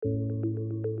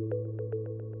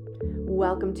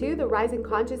Welcome to the Rising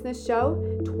Consciousness Show,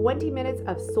 20 minutes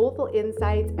of soulful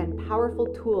insights and powerful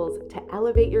tools to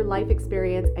elevate your life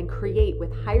experience and create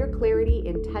with higher clarity,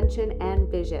 intention, and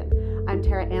vision. I'm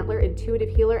Tara Antler, intuitive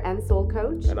healer and soul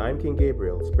coach. And I'm King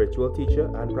Gabriel, spiritual teacher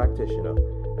and practitioner.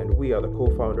 And we are the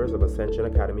co-founders of Ascension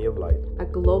Academy of Life, a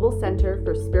global center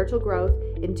for spiritual growth,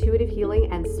 intuitive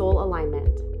healing, and soul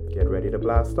alignment. Get ready to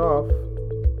blast off.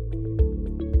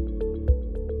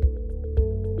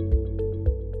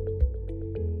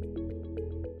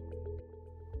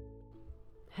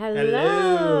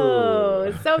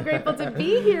 Hello. So grateful to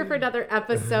be here for another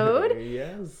episode.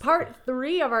 Yes. Part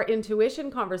 3 of our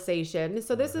intuition conversation.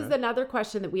 So this is another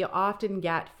question that we often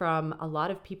get from a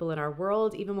lot of people in our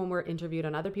world, even when we're interviewed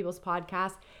on other people's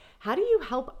podcasts. How do you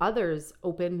help others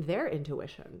open their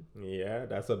intuition? Yeah,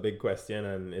 that's a big question,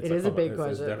 and It is a big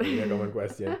question. It's definitely a common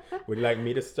question. Would you like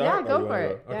me to start? Yeah, go for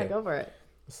it. Okay. Yeah, go for it.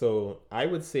 So I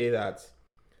would say that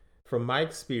from my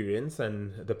experience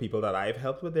and the people that I've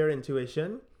helped with their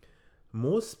intuition,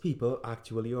 most people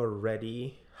actually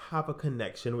already have a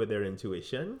connection with their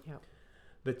intuition. Yep.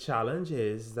 The challenge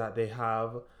is that they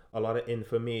have a lot of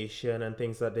information and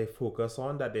things that they focus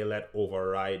on that they let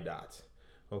override that.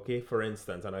 Okay, for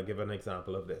instance, and I'll give an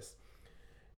example of this.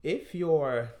 If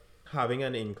you're having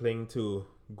an inkling to,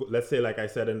 let's say, like I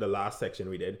said in the last section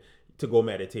we did, to go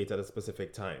meditate at a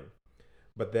specific time,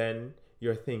 but then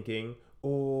you're thinking,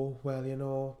 oh,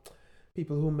 well,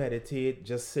 people who meditate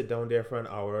just sit down there for an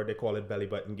hour. They call it belly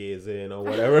button gazing or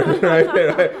whatever,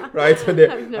 right?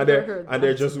 And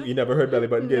they're just, you never heard belly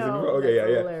button gazing before? Okay,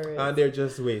 yeah. Hilarious. And they're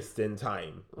just wasting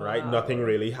time, right? Wow. Nothing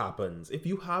really happens. If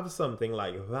you have something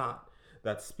like that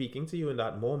that's speaking to you in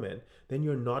that moment, then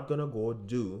you're not gonna go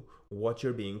do what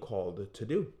you're being called to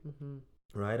do.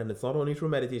 Mm-hmm. Right? And it's not only through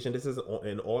meditation. This is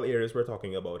in all areas we're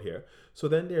talking about here. So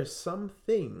then there's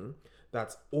something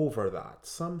that's over that,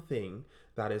 something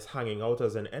that is hanging out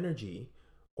as an energy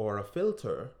or a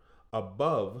filter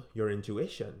above your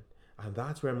intuition. And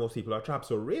that's where most people are trapped.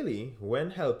 So really,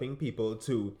 when helping people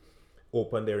to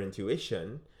open their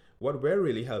intuition, what we're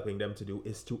really helping them to do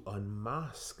is to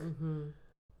unmask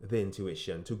the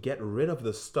intuition, to get rid of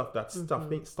the stuff that's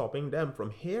stopping them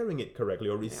from hearing it correctly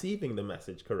or receiving the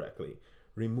message correctly,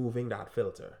 removing that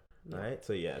filter. Right.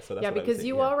 So that's because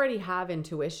you already have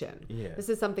intuition. Yeah. This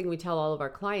is something we tell all of our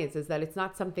clients, is that it's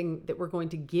not something that we're going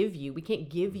to give you. We can't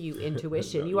give you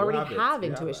intuition. No, you already have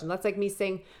intuition. That's like me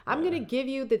saying, I'm going to give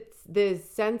you the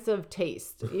sense of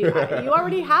taste. You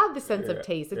already have the sense of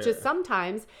taste. It's just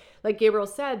sometimes, like Gabriel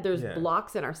said, there's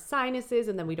blocks in our sinuses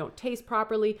and then we don't taste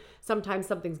properly. Sometimes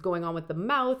something's going on with the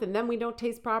mouth and then we don't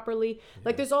taste properly.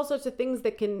 Like there's all sorts of things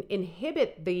that can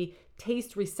inhibit the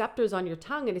taste receptors on your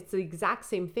tongue, and it's the exact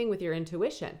same thing with your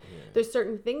intuition. There's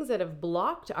certain things that have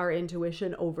blocked our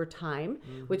intuition over time,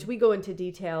 which we go into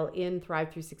detail in Thrive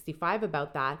 365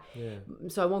 about that.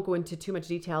 So I won't go into too much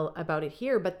detail about it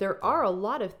here, but there are a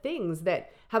lot of things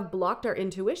that have blocked our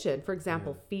intuition. For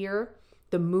example, fear.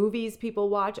 The movies people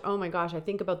watch. Oh my gosh, I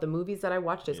think about the movies that I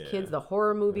watched as kids, the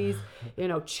horror movies,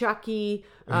 Chucky,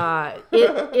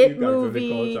 It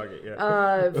movie,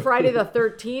 Friday the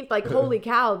 13th. Like, holy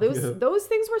cow, those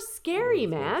things were scary,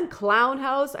 man. Clown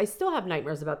House. I still have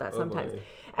nightmares about that sometimes.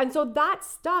 And so that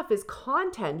stuff is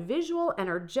content, visual,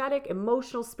 energetic,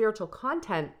 emotional, spiritual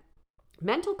content,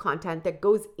 mental content that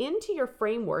goes into your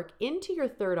framework, into your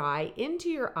third eye, into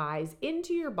your eyes,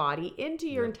 into your body, into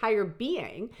your entire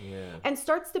being, and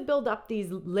starts to build up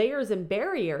these layers and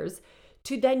barriers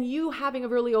to then you having a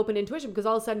really open intuition, because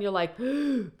all of a sudden you're like,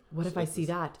 what if I see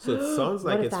that? So it sounds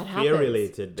like it's fear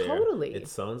related there. Totally. It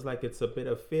sounds like it's a bit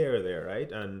of fear there,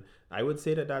 right? And I would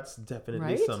say that that's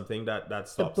definitely something that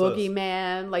stops the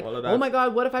boogeyman, like, oh my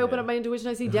God, what if I open up my intuition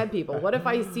and I see dead people? What if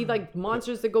I see like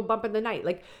monsters that go bump in the night?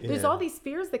 Like there's all these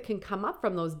fears that can come up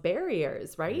from those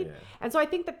barriers, right? And so I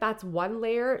think that that's one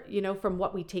layer, from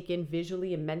what we take in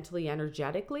visually and mentally,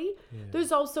 energetically.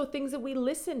 There's also things that we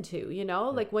listen to,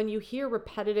 like when you hear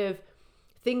repetitive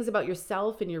things about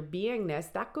yourself and your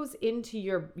beingness, that goes into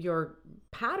your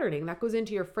patterning, that goes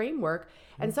into your framework.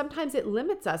 And sometimes it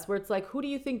limits us, where it's like, who do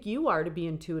you think you are to be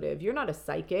intuitive? You're not a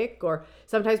psychic. Or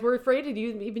sometimes we're afraid to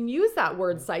even use that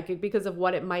word psychic because of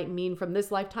what it might mean from this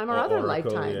lifetime or other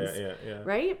lifetimes.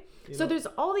 Right? So there's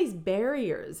all these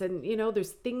barriers, and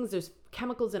there's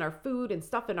chemicals in our food and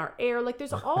stuff in our air. Like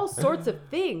there's all sorts of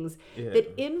things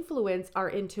that influence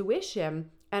our intuition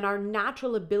and our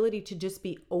natural ability to just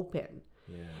be open.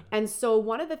 And so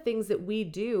one of the things that we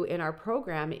do in our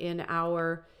program, in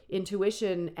our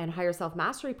intuition and higher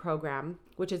self-mastery program,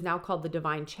 which is now called the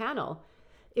Divine Channel,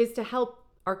 is to help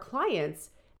our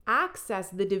clients access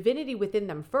the divinity within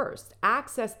them first,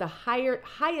 access the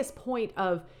highest point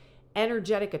of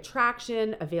energetic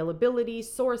attraction, availability,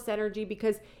 source energy,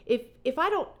 because if I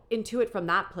don't intuit from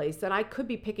that place, then I could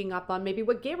be picking up on maybe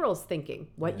what Gabriel's thinking,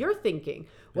 what you're thinking,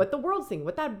 what the world's thinking,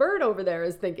 what that bird over there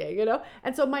is thinking, you know?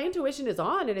 And so my intuition is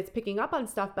on and it's picking up on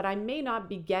stuff, but I may not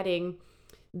be getting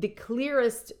the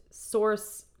clearest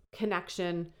source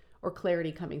connection or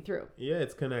clarity coming through. Yeah,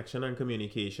 it's connection and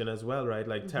communication as well, right?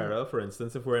 Like Tara, for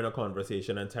instance, if we're in a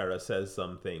conversation and Tara says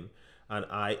something and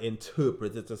I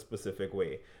interpret it a specific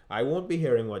way, I won't be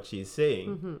hearing what she's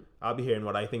saying. I'll be hearing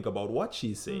what I think about what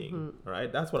she's saying,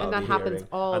 right? That's what I'll be hearing. And that happens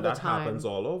all the time. And that happens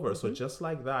all over. So just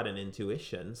like that in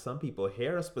intuition, some people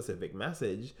hear a specific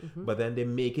message, but then they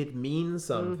make it mean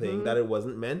something that it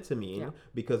wasn't meant to mean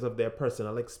because of their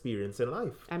personal experience in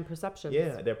life. And perceptions.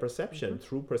 Yeah, their perception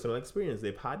through personal experience.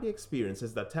 They've had the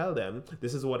experiences that tell them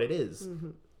this is what it is.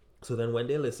 So then when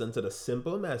they listen to the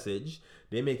simple message,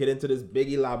 they make it into this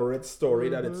big elaborate story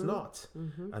that it's not.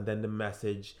 And then the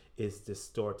message is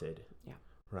distorted. Yeah.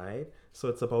 Right? So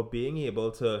it's about being able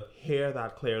to hear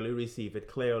that clearly, receive it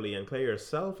clearly, and clear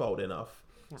yourself out enough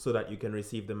so that you can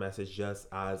receive the message just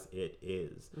as it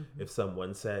is. If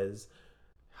someone says,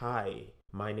 "Hi,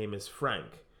 my name is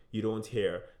Frank," you don't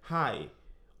hear, "Hi,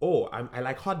 oh, I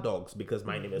like hot dogs because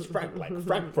my name is Frank, like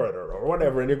Frankfurter or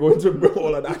whatever," and you go into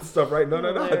all of that stuff, right? None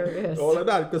of that. All of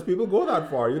that, because people go that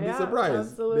far. You'd be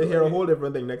surprised. Absolutely. They hear a whole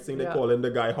different thing. Next thing they call in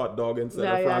the guy hot dog instead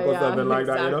of Frank or something like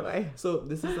that, you know? So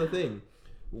this is the thing.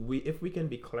 If we can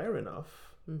be clear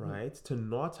enough, right, to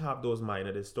not have those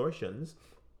minor distortions,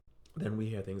 then we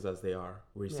hear things as they are.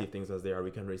 We receive things as they are.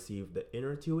 We can receive the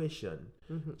inner tuition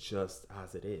just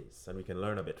as it is, and we can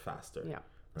learn a bit faster. Yeah.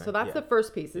 Right? So that's the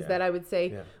first piece, is that I would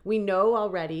say we know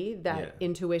already that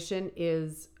intuition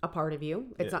is a part of you.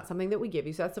 It's not something that we give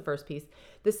you. So that's the first piece.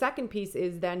 The second piece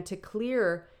is then to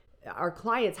clear our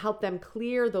clients, help them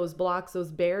clear those blocks,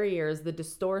 those barriers, the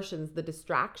distortions, the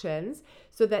distractions,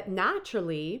 so that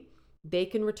naturally they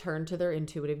can return to their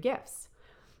intuitive gifts.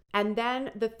 And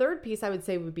then the third piece I would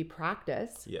say would be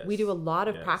practice. Yes. We do a lot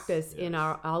of practice in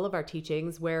all of our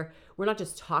teachings, where we're not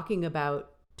just talking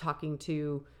about talking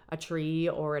to a tree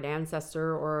or an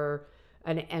ancestor or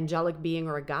an angelic being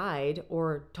or a guide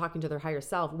or talking to their higher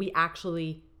self. We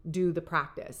actually do the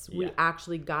practice. We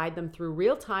actually guide them through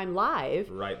real time live.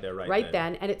 Right there, right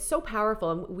then. And it's so powerful.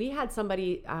 And we had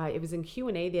somebody, it was in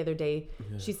Q&A the other day.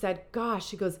 She said, gosh,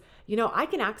 she goes, you know, I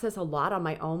can access a lot on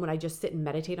my own when I just sit and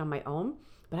meditate on my own.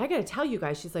 But I got to tell you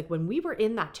guys, she's like, when we were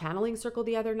in that channeling circle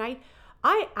the other night,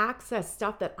 I accessed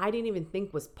stuff that I didn't even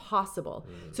think was possible.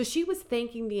 So she was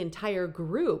thanking the entire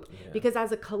group because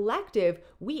as a collective,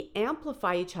 we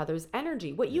amplify each other's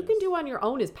energy. What you can do on your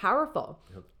own is powerful.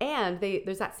 And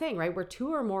there's that saying, right? Where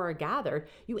two or more are gathered,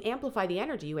 you amplify the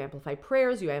energy. You amplify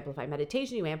prayers, you amplify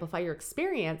meditation, you amplify your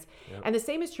experience. And the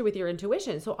same is true with your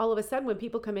intuition. So all of a sudden, when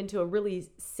people come into a really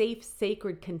safe,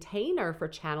 sacred container for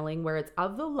channeling, where it's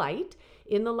of the light,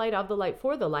 in the light, of the light,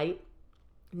 for the light,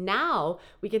 now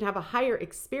we can have a higher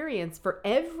experience for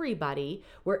everybody,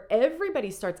 where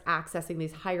everybody starts accessing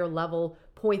these higher level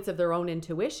points of their own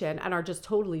intuition and are just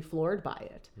totally floored by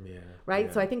it.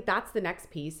 Right? So I think that's the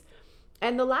next piece.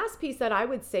 And the last piece that I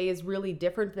would say is really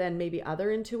different than maybe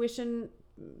other intuition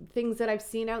things that I've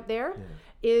seen out there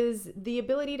is the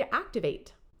ability to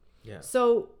activate.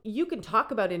 So you can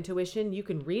talk about intuition, you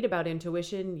can read about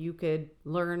intuition, you could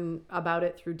learn about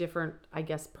it through different, I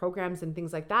guess, programs and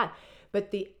things like that.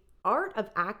 But the art of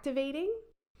activating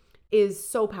is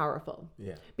so powerful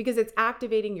because it's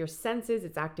activating your senses,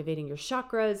 it's activating your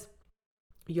chakras,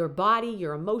 your body,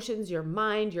 your emotions, your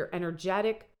mind, your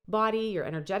energetic body, your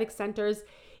energetic centers.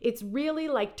 It's really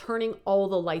like turning all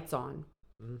the lights on.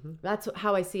 That's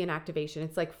how I see an activation.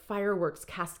 It's like fireworks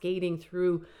cascading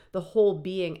through the whole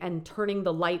being and turning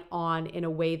the light on in a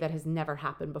way that has never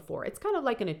happened before. It's kind of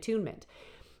like an attunement.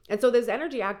 And so those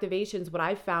energy activations, what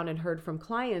I've found and heard from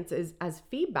clients is as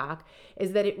feedback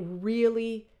is that it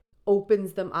really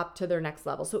opens them up to their next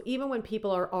level. So even when people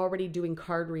are already doing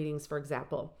card readings, for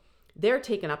example, they're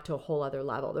taken up to a whole other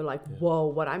level. They're like, whoa,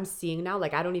 what I'm seeing now,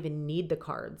 like I don't even need the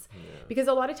cards. Because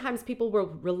a lot of times people will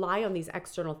rely on these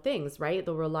external things, right?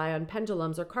 They'll rely on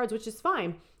pendulums or cards, which is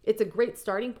fine. It's a great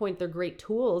starting point. They're great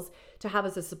tools to have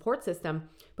as a support system.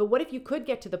 But what if you could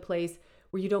get to the place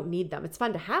where you don't need them? It's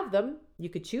fun to have them. You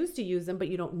could choose to use them, but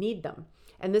you don't need them.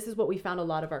 And this is what we found a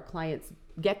lot of our clients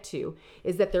get to,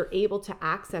 is that they're able to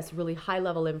access really high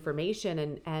level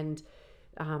information and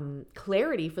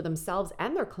clarity for themselves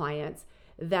and their clients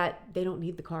that they don't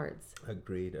need the cards.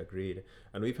 Agreed.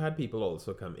 And we've had people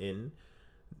also come in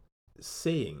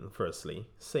saying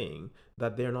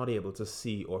that they're not able to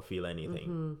see or feel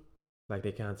anything. Like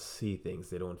they can't see things,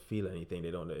 they don't feel anything,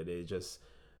 they just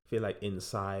feel like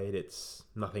inside it's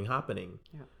nothing happening.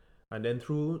 Yeah. And then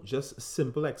through just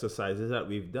simple exercises that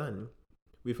we've done,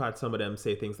 we've had some of them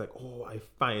say things like, "Oh, I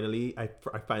finally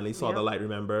saw the light."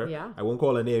 Remember? Yeah. I won't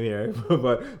call a name here,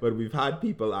 but we've had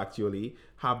people actually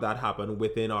have that happen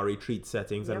within our retreat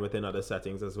settings and within other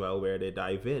settings as well, where they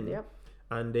dive in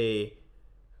and they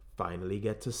finally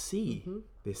get to see.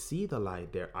 They see the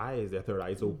light, their third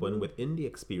eyes open within the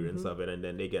experience of it, and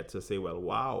then they get to say, well,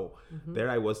 wow,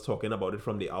 there I was talking about it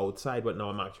from the outside, but now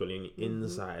I'm actually on the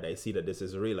inside. I see that this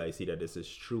is real. I see that this is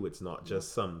true. It's not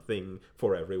just something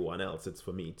for everyone else. It's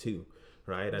for me too,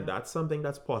 right? And that's something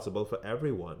that's possible for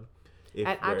everyone.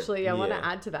 And actually, I want to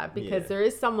add to that, because there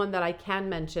is someone that I can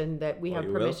mention that we have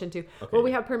permission to. Okay. Well,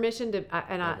 we have permission to,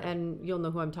 and you'll know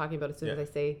who I'm talking about as soon as I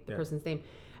say the person's name.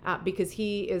 Because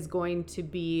he is going to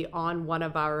be on one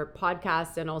of our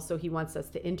podcasts, and also he wants us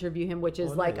to interview him, which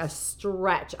is like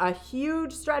a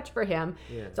huge stretch for him.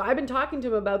 So I've been talking to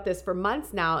him about this for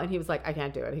months now, and he was like, I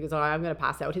can't do it. He goes, oh, I'm going to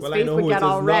pass out. His face would get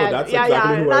all red. That's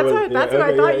what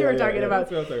I thought you were talking about.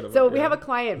 So we have a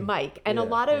client, Mike, and a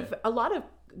lot of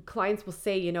clients will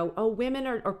say, you know, oh, women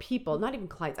or people, not even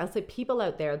clients, I'll say people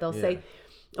out there, they'll say,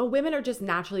 oh, women are just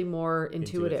naturally more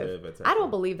intuitive. I don't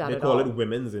believe that at all. They call it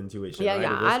women's intuition. Yeah, right?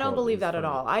 I don't believe that at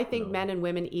all. I think men and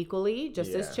women equally,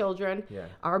 just as children.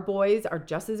 Our boys are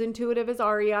just as intuitive as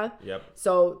Arya.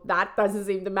 So that doesn't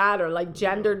seem to matter. Like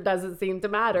gender doesn't seem to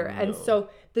matter. And so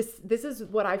this is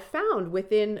what I found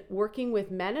within working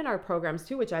with men in our programs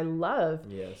too, which I love,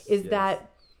 is that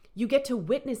you get to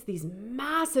witness these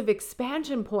massive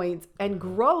expansion points and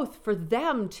growth for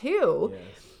them too.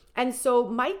 And so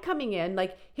Mike coming in,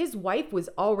 like his wife was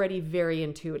already very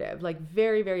intuitive, like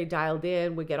very, very dialed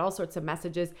in, would get all sorts of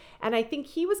messages. And I think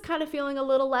he was kind of feeling a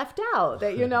little left out,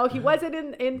 that, you know, he wasn't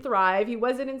in Thrive. He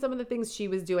wasn't in some of the things she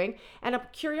was doing, and a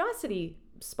curiosity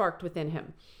sparked within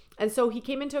him. And so he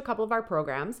came into a couple of our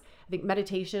programs, I think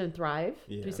Meditation and Thrive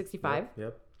 365.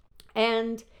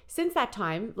 And since that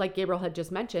time, like Gabriel had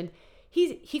just mentioned,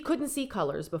 he couldn't see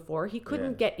colors before. He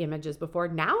couldn't get images before.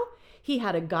 Now he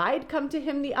had a guide come to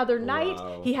him the other night.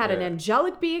 He had an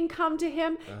angelic being come to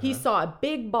him. He saw a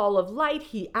big ball of light.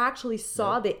 He actually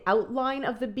saw the outline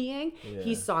of the being.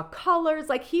 He saw colors.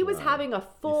 Like he was having a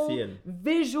full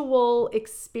visual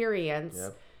experience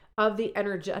of the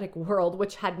energetic world,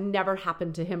 which had never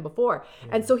happened to him before.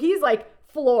 And so he's like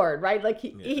floored, right? Like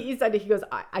he said, he goes,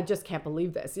 I just can't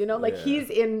believe this, you know, like he's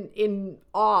in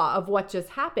awe of what just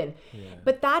happened.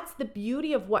 But that's the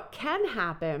beauty of what can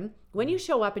happen when you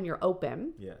show up and you're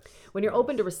open, when you're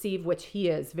open to receive, which he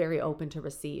is very open to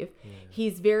receive.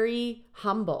 He's very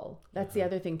humble. That's the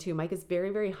other thing too. Mike is very,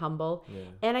 very humble.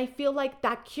 And I feel like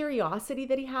that curiosity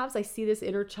that he has, I see this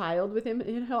inner child with him,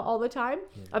 you know, all the time,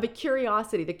 of a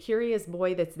curiosity, the curious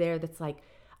boy that's there, that's like,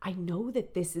 I know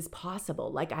that this is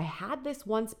possible. Like I had this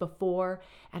once before,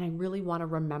 and I really want to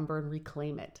remember and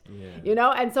reclaim it, you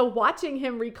know? And so watching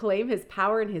him reclaim his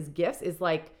power and his gifts is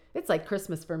like, it's like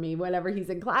Christmas for me whenever he's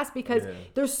in class, because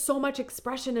there's so much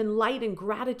expression and light and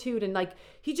gratitude. And like,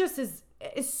 he just is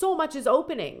so much is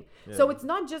opening. So it's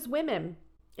not just women.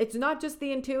 It's not just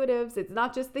the intuitives. It's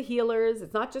not just the healers.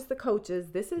 It's not just the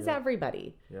coaches. This is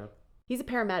everybody. He's a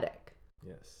paramedic.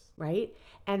 Right.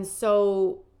 And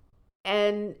so,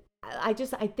 and I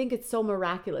think it's so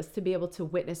miraculous to be able to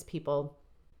witness people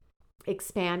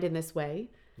expand in this way.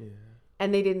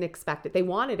 And they didn't expect it. They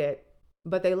wanted it,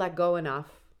 but they let go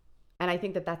enough. And I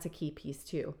think that that's a key piece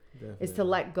too, is to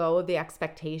let go of the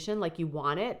expectation. Like you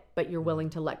want it, but you're willing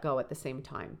to let go at the same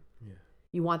time.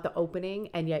 You want the opening,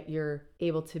 and yet you're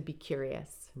able to be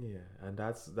curious. And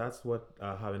that's what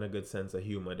having a good sense of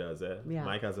humor does.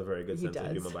 Mike has a very good sense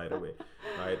of humor, by the way.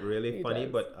 Right? Really funny,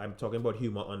 but I'm talking about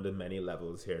humor on the many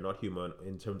levels here. Not humor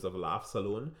in terms of laughs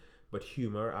alone, but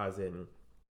humor as in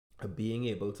being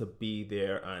able to be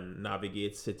there and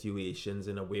navigate situations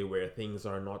in a way where things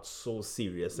are not so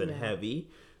serious and heavy,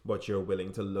 but you're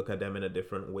willing to look at them in a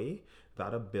different way.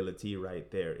 That ability right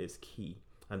there is key.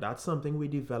 And that's something we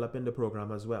develop in the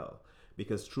program as well,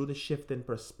 because through the shift in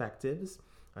perspectives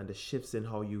and the shifts in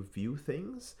how you view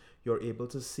things, you're able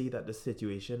to see that the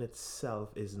situation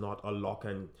itself is not a lock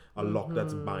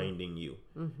that's binding you.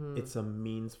 It's a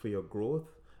means for your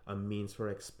growth, a means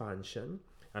for expansion,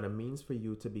 and a means for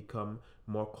you to become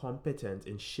more competent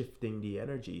in shifting the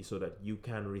energy so that you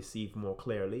can receive more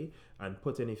clearly and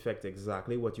put in effect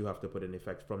exactly what you have to put in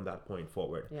effect from that point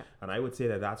forward. And I would say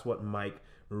that that's what Mike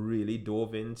really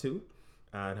dove into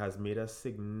and has made a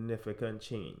significant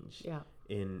change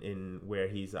in where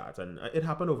he's at. And it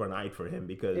happened overnight for him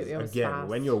because, it was again, fast.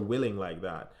 when you're willing like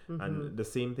that, and the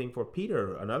same thing for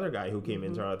Peter, another guy who came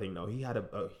into our thing now, he had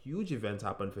a huge event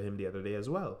happen for him the other day as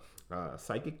well,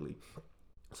 psychically.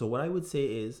 So what I would say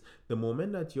is the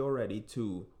moment that you're ready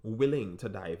to, willing to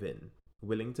dive in,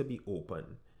 willing to be open,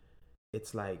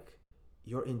 it's like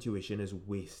your intuition is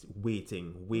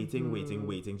waiting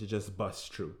to just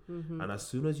bust through. And as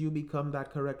soon as you become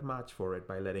that correct match for it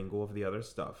by letting go of the other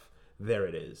stuff, there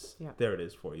it is. Yeah. There it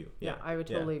is for you. Yeah, I would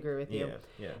totally agree with you.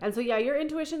 Yeah. And so, your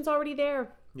intuition's already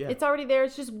there. Yeah. It's already there.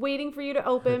 It's just waiting for you to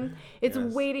open. It's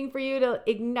waiting for you to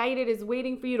ignite it. It's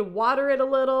waiting for you to water it a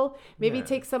little. Maybe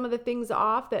take some of the things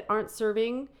off that aren't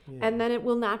serving, and then it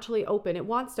will naturally open. It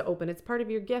wants to open. It's part of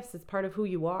your gifts. It's part of who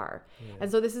you are. And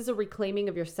so this is a reclaiming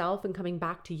of yourself and coming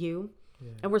back to you.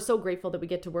 And we're so grateful that we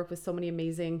get to work with so many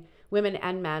amazing women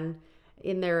and men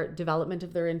in their development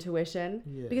of their intuition,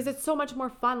 because it's so much more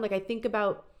fun. Like I think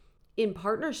about in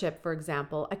partnership, for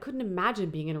example, I couldn't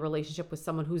imagine being in a relationship with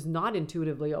someone who's not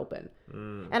intuitively open.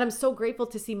 And I'm so grateful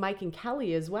to see Mike and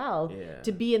Kelly as well,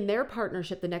 to be in their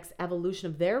partnership, the next evolution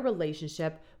of their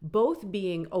relationship, both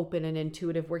being open and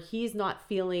intuitive, where he's not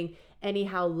feeling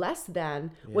anyhow less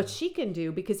than what she can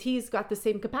do because he's got the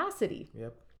same capacity.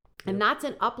 And that's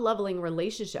an up-leveling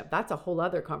relationship. That's a whole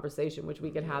other conversation, which we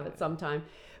could have at some time.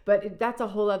 But that's a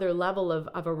whole other level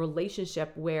of a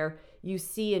relationship where you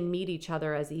see and meet each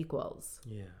other as equals.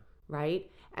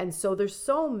 Right? And so there's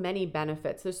so many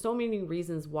benefits. There's so many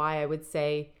reasons why I would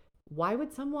say, why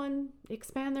would someone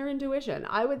expand their intuition?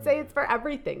 I would say it's for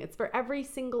everything. It's for every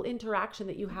single interaction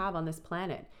that you have on this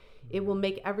planet. It will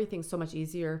make everything so much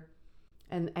easier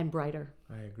and brighter.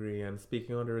 I agree. And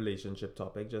speaking on the relationship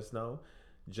topic just now,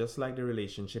 just like the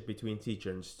relationship between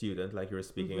teacher and student, like you were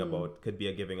speaking about, could be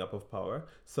a giving up of power.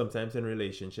 Sometimes in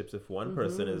relationships, if one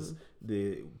person is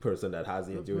the person that has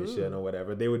the intuition or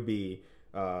whatever, they would be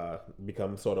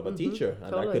become sort of a teacher,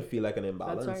 and that could feel like an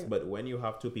imbalance. Right. But when you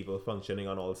have two people functioning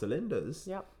on all cylinders,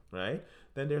 right,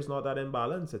 then there's not that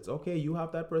imbalance. It's okay, you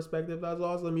have that perspective, that's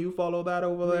awesome, you follow that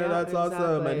over there, that's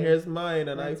awesome, and here's mine,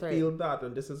 and I feel that,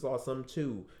 and this is awesome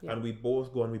too. And we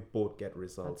both go and we both get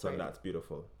results, and that's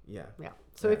beautiful.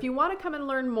 So if you want to come and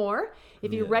learn more,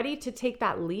 if you're ready to take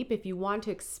that leap, if you want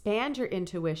to expand your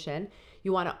intuition,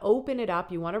 you want to open it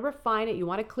up, you want to refine it, you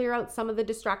want to clear out some of the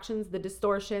distractions, the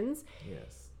distortions,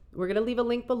 we're going to leave a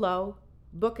link below.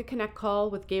 Book a connect call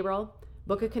with Gabriel.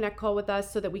 Book a connect call with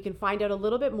us so that we can find out a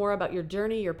little bit more about your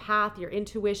journey, your path, your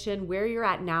intuition, where you're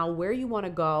at now, where you want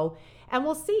to go. And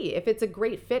we'll see if it's a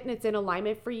great fit and it's in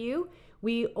alignment for you.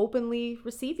 We openly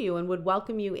receive you and would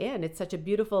welcome you in. It's such a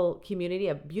beautiful community,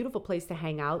 a beautiful place to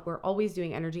hang out. We're always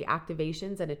doing energy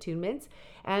activations and attunements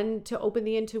and to open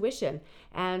the intuition.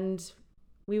 And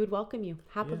we would welcome you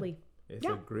happily. It's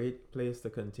a great place to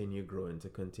continue growing, to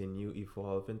continue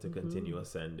evolving, to continue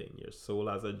ascending. Your soul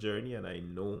has a journey, and I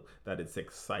know that it's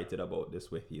excited about this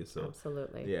with you. So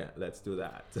absolutely. Yeah, let's do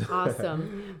that.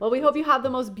 Awesome. Well, we hope you have the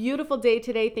most beautiful day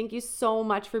today. Thank you so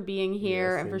much for being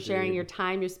here and for sharing your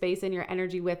time, your space, and your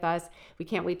energy with us. We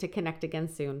can't wait to connect again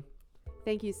soon.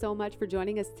 Thank you so much for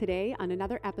joining us today on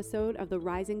another episode of the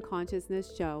Rising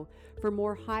Consciousness Show. For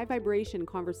more high vibration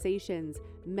conversations,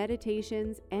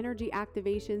 meditations, energy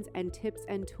activations, and tips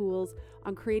and tools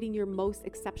on creating your most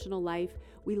exceptional life,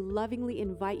 we lovingly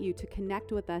invite you to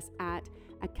connect with us at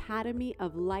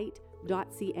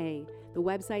academyoflight.ca. The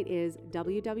website is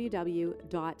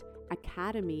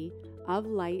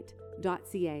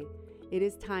www.academyoflight.ca. It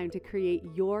is time to create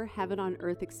your heaven on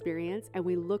earth experience, and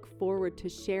we look forward to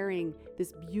sharing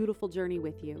this beautiful journey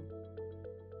with you.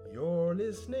 You're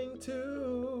listening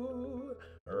to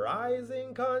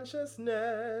Rising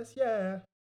Consciousness. Yeah.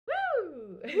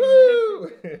 Woo!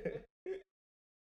 Woo!